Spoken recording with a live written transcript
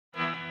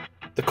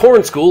The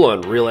Corn School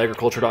on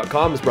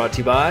RealAgriculture.com is brought to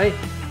you by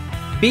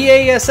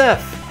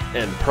BASF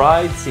and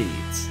Pride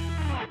Seeds.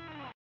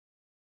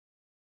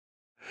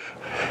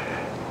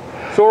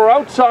 So we're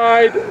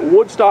outside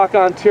Woodstock,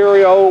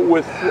 Ontario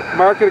with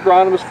market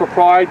agronomist for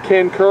Pride,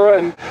 Ken Currah,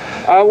 and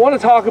I want to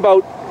talk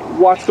about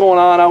what's going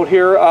on out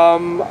here.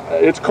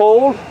 It's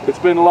cold, it's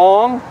been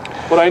long,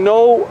 but I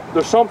know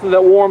there's something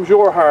that warms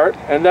your heart,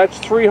 and that's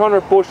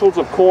 300 bushels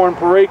of corn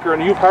per acre,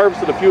 and you've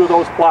harvested a few of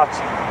those plots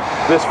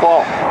this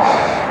fall.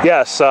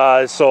 Yes,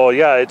 so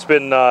yeah, it's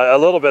been a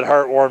little bit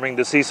heartwarming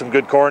to see some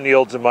good corn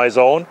yields in my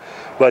zone,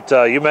 but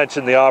you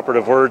mentioned the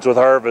operative words with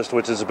harvest,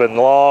 which has been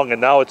long,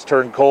 and now it's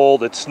turned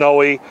cold, it's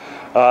snowy.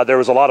 There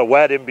was a lot of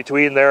wet in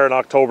between there in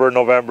October and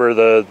November.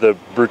 The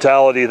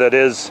brutality that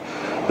is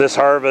this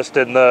harvest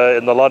in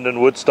the London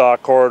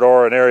Woodstock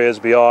corridor and areas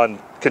beyond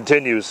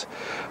continues.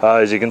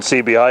 As you can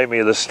see behind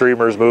me, the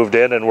streamers moved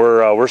in, and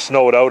we're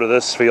snowed out of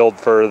this field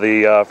for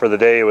the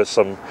day with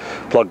some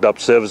plugged up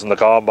sieves in the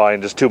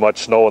combine, just too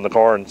much snow in the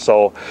corn.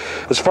 So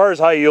as far as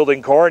high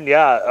yielding corn,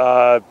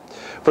 yeah,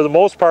 for the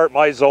most part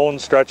my zone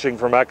stretching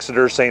from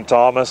Exeter, St.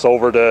 Thomas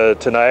over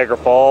to Niagara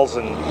Falls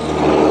and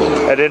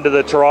into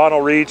the Toronto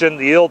region,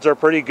 the yields are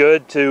pretty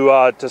good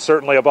to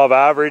certainly above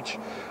average.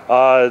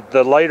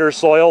 The lighter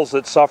soils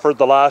that suffered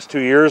the last 2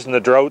 years in the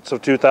droughts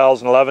of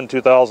 2011,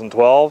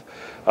 2012,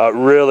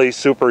 really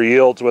super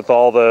yields with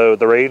all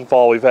the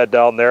rainfall we've had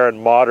down there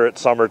and moderate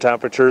summer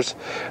temperatures,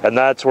 and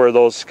that's where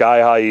those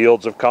sky-high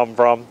yields have come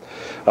from.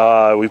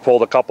 We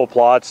pulled a couple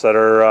plots that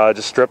are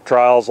just strip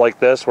trials like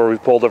this, where we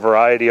pulled a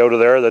variety out of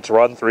there that's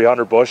run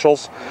 300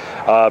 bushels.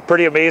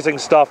 Pretty amazing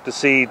stuff to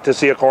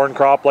see a corn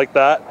crop like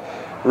that.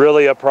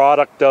 Really a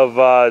product of,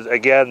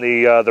 again,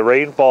 the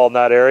rainfall in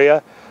that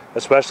area,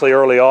 especially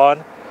early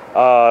on.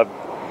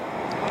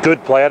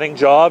 Good planting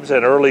jobs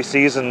and early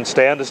season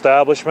stand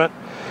establishment,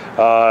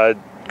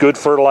 good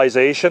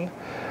fertilization,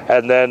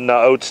 and then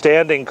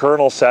outstanding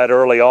kernel set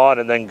early on,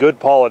 and then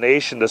good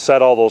pollination to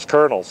set all those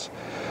kernels.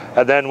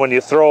 And then when you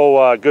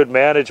throw good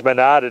management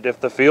at it, if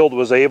the field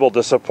was able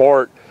to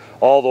support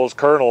all those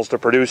kernels to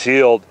produce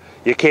yield,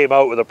 you came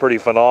out with a pretty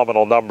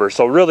phenomenal number.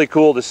 So really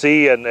cool to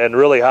see, and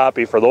really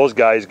happy for those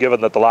guys,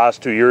 given that the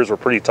last 2 years were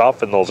pretty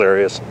tough in those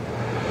areas.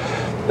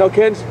 Now,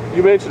 Ken,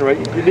 you mentioned, right,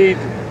 you need,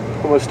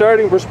 from a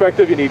starting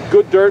perspective, you need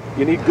good dirt,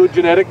 you need good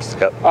genetics.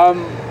 Yep.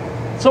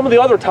 Some of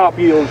the other top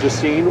yields you've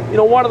seen,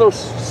 what are those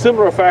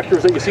similar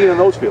factors that you've seen in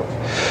those fields?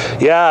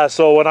 Yeah,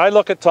 so when I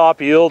look at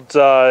top yields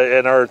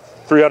in our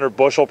 300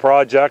 bushel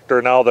project,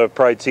 or now the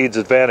Pride Seeds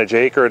Advantage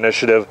Acre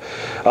Initiative,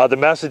 the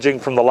messaging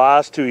from the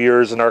last 2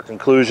 years and our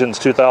conclusions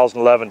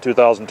 2011,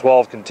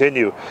 2012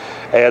 continue,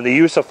 and the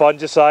use of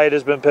fungicide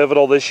has been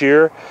pivotal this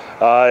year.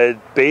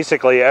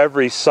 Basically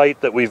every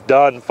site that we've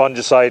done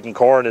fungicide in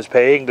corn is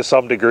paying to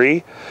some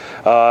degree.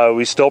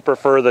 We still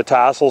prefer the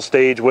tassel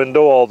stage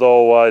window,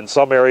 although in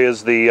some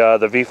areas the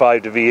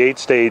V5 to V8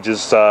 stage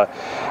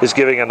is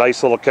giving a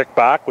nice little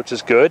kickback, which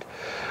is good.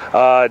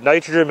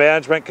 Nitrogen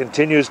management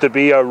continues to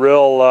be a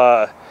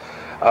real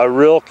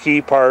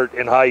key part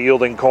in high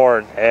yielding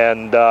corn,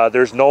 and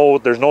there's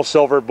no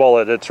silver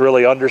bullet. It's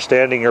really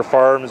understanding your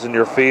farms and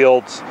your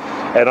fields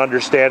and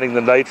understanding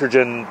the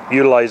nitrogen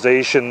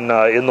utilization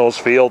in those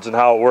fields and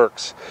how it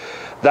works.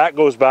 That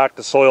goes back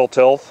to soil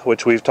tilth,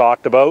 which we've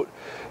talked about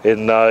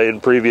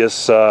in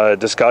previous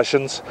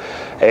discussions,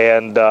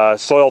 and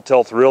soil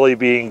tilth really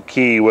being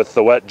key with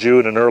the wet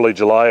June and early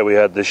July we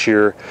had this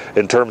year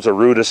in terms of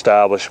root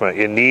establishment.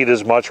 You need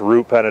as much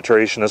root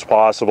penetration as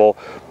possible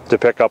to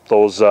pick up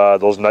those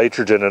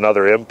nitrogen and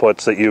other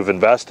inputs that you've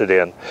invested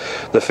in.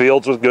 The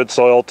fields with good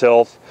soil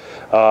tilth,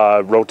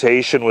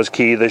 rotation was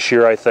key this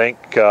year, I think.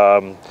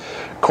 Corn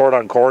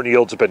on corn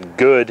yields have been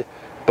good,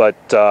 but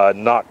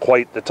not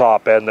quite the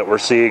top end that we're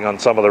seeing on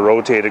some of the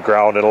rotated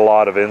ground in a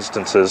lot of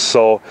instances.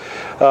 So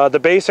the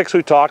basics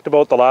we talked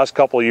about the last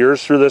couple of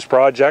years through this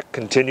project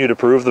continue to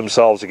prove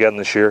themselves again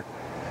this year.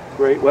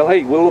 Great. Well,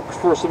 hey, we'll look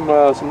for some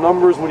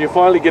numbers when you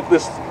finally get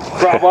this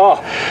crop off.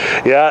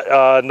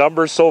 Yeah,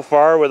 numbers so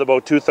far with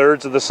about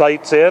 2/3 of the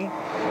sites in.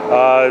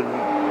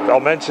 I'll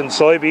mention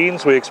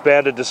soybeans. We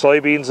expanded to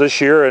soybeans this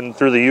year, and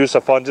through the use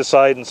of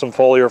fungicide and some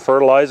foliar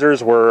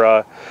fertilizers,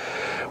 we're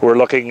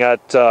looking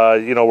at,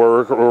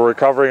 we're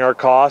recovering our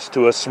costs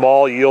to a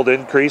small yield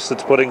increase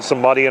that's putting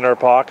some money in our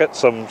pocket,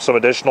 some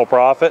additional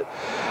profit.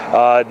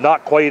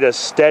 Not quite as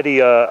steady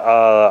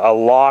a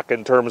lock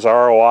in terms of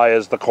ROI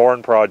as the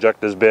corn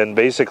project has been.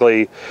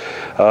 Basically,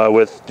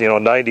 with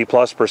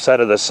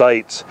 90+% of the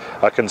sites,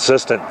 a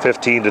consistent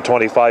 15 to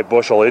 25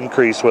 bushel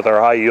increase with our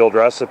high yield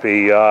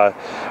recipe,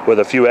 with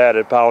a few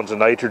added pounds of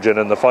nitrogen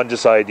and the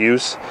fungicide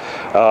use.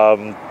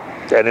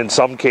 And in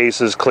some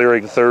cases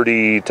clearing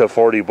 30 to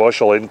 40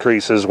 bushel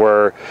increases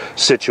where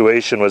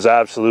situation was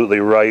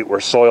absolutely right, where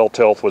soil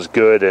tilth was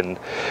good, and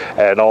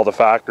all the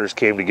factors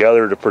came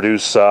together to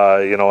produce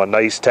a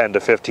nice 10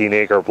 to 15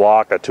 acre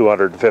block at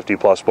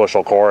 250+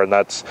 bushel corn.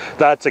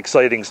 That's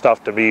exciting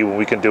stuff to me when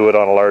we can do it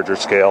on a larger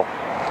scale.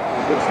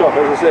 Good stuff.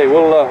 As I say,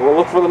 we'll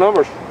look for the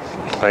numbers.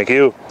 Thank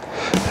you.